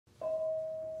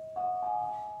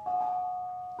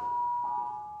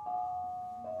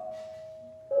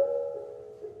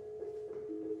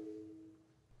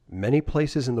Many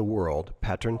places in the world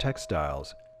pattern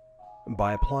textiles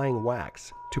by applying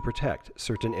wax to protect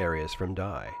certain areas from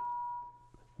dye.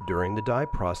 During the dye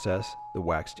process, the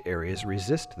waxed areas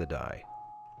resist the dye,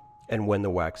 and when the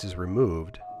wax is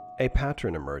removed, a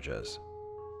pattern emerges.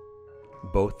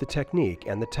 Both the technique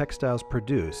and the textiles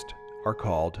produced are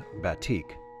called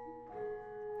batik.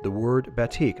 The word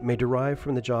batik may derive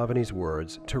from the Javanese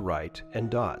words to write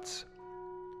and dots.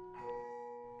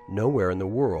 Nowhere in the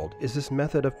world is this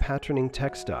method of patterning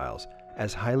textiles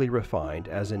as highly refined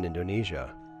as in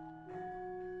Indonesia.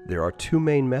 There are two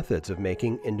main methods of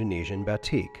making Indonesian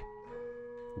batik.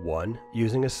 One,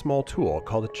 using a small tool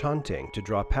called a canting to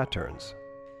draw patterns.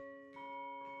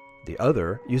 The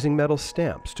other, using metal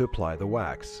stamps to apply the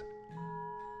wax.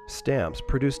 Stamps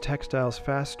produce textiles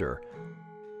faster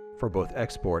for both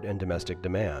export and domestic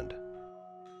demand.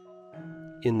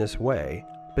 In this way,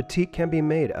 batik can be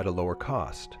made at a lower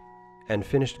cost, and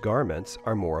finished garments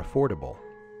are more affordable.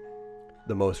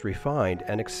 The most refined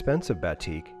and expensive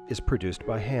batik is produced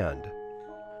by hand.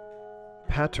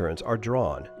 Patterns are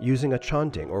drawn using a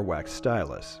canting or wax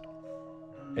stylus,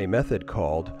 a method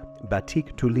called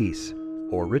batik tulis,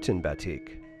 or written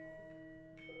batik.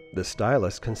 The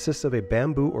stylus consists of a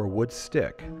bamboo or wood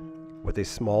stick with a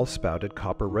small spouted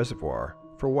copper reservoir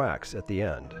for wax at the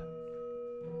end.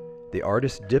 The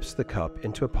artist dips the cup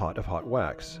into a pot of hot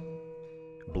wax,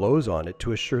 blows on it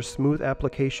to assure smooth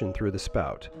application through the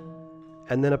spout,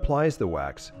 and then applies the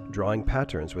wax, drawing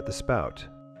patterns with the spout.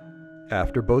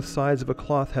 After both sides of a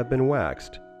cloth have been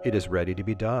waxed, it is ready to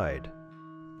be dyed.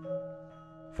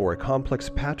 For a complex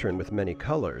pattern with many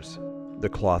colors, the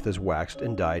cloth is waxed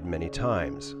and dyed many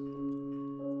times.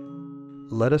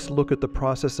 Let us look at the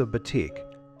process of batik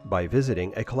by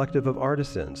visiting a collective of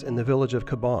artisans in the village of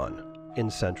Kebon in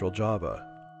central Java.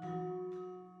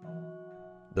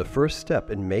 The first step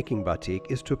in making batik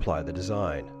is to apply the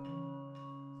design.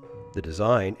 The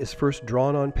design is first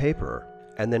drawn on paper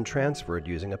and then transferred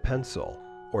using a pencil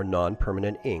or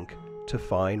non-permanent ink to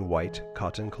fine white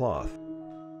cotton cloth.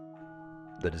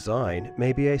 The design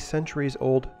may be a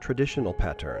centuries-old traditional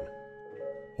pattern,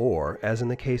 or, as in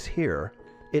the case here,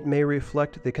 it may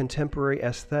reflect the contemporary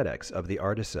aesthetics of the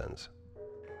artisans.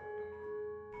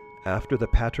 After the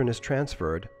pattern is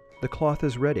transferred, the cloth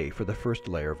is ready for the first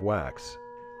layer of wax.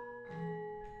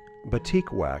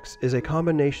 Batik wax is a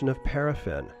combination of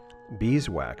paraffin,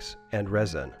 beeswax, and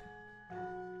resin.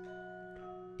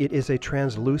 It is a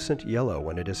translucent yellow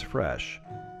when it is fresh,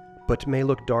 but may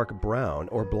look dark brown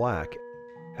or black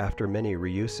after many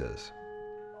reuses.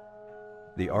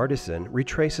 The artisan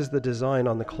retraces the design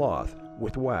on the cloth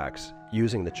with wax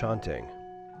using the canting.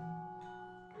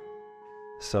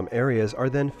 Some areas are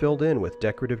then filled in with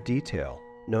decorative detail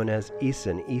known as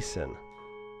isen.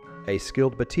 A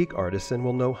skilled batik artisan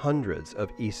will know hundreds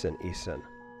of isen.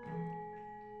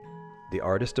 The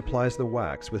artist applies the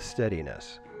wax with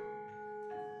steadiness.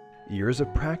 Years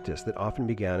of practice that often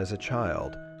began as a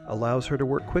child allows her to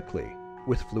work quickly,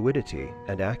 with fluidity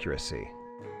and accuracy.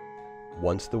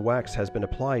 Once the wax has been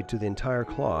applied to the entire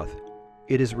cloth,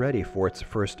 it is ready for its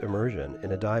first immersion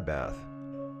in a dye bath.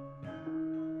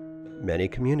 Many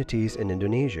communities in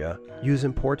Indonesia use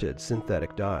imported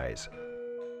synthetic dyes.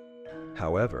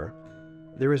 However,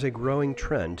 there is a growing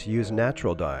trend to use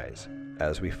natural dyes,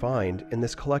 as we find in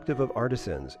this collective of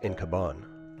artisans in Kebon.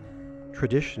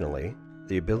 Traditionally,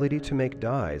 the ability to make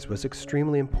dyes was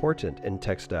extremely important in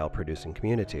textile-producing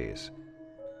communities,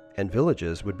 and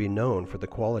villages would be known for the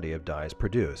quality of dyes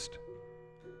produced.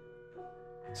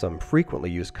 Some frequently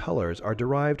used colors are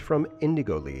derived from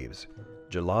indigo leaves,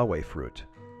 jalawe fruit,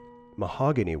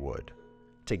 mahogany wood,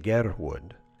 teger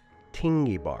wood,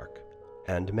 tingi bark,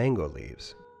 and mango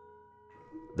leaves.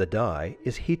 The dye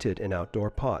is heated in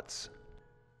outdoor pots.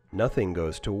 Nothing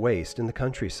goes to waste in the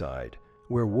countryside,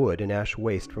 where wood and ash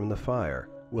waste from the fire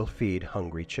will feed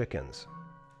hungry chickens.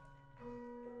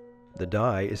 The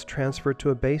dye is transferred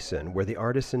to a basin where the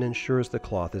artisan ensures the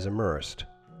cloth is immersed.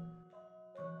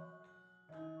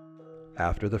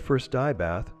 After the first dye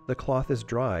bath, the cloth is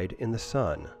dried in the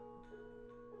sun.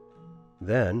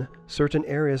 Then, certain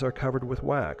areas are covered with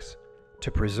wax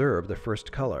to preserve the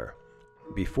first color,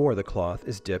 before the cloth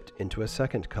is dipped into a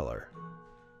second color.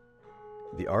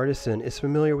 The artisan is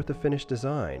familiar with the finished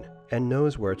design and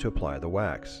knows where to apply the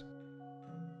wax.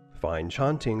 Fine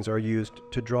chantings are used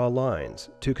to draw lines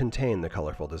to contain the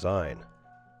colorful design.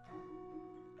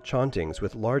 Chantings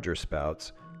with larger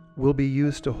spouts will be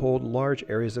used to hold large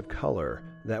areas of color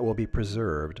that will be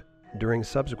preserved during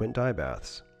subsequent dye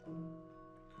baths.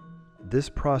 This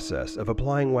process of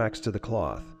applying wax to the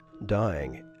cloth,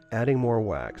 dyeing, adding more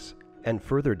wax, and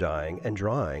further dyeing and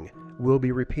drying will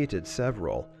be repeated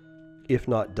several, if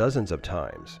not dozens of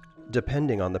times,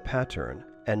 depending on the pattern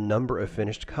and number of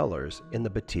finished colors in the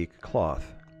batik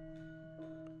cloth.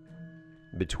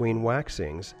 Between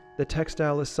waxings, the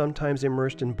textile is sometimes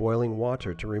immersed in boiling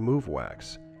water to remove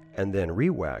wax, and then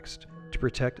re-waxed to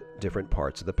protect different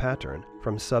parts of the pattern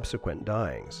from subsequent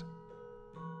dyeings.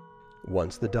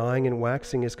 Once the dyeing and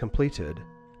waxing is completed,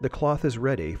 the cloth is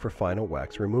ready for final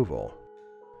wax removal.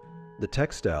 The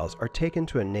textiles are taken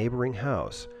to a neighboring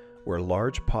house where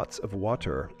large pots of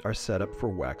water are set up for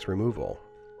wax removal.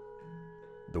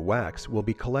 The wax will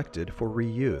be collected for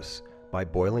reuse by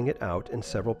boiling it out in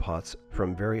several pots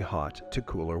from very hot to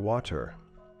cooler water.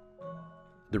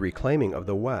 The reclaiming of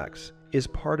the wax is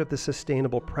part of the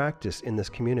sustainable practice in this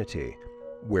community,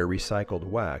 where recycled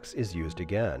wax is used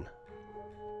again.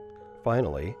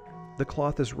 Finally, the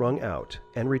cloth is wrung out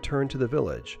and returned to the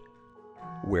village,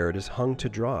 where it is hung to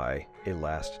dry a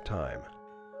last time.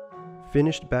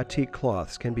 Finished batik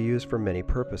cloths can be used for many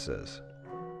purposes.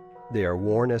 They are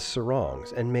worn as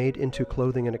sarongs and made into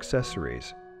clothing and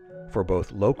accessories for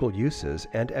both local uses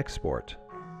and export.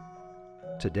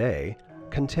 Today,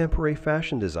 contemporary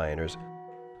fashion designers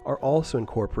are also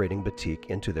incorporating batik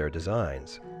into their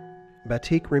designs.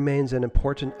 Batik remains an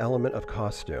important element of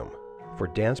costume for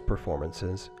dance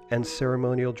performances and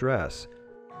ceremonial dress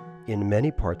in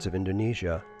many parts of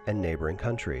Indonesia and neighboring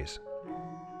countries.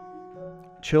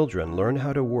 Children learn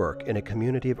how to work in a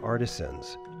community of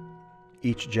artisans,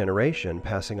 each generation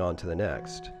passing on to the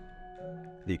next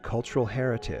the cultural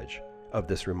heritage of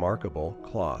this remarkable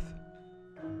cloth.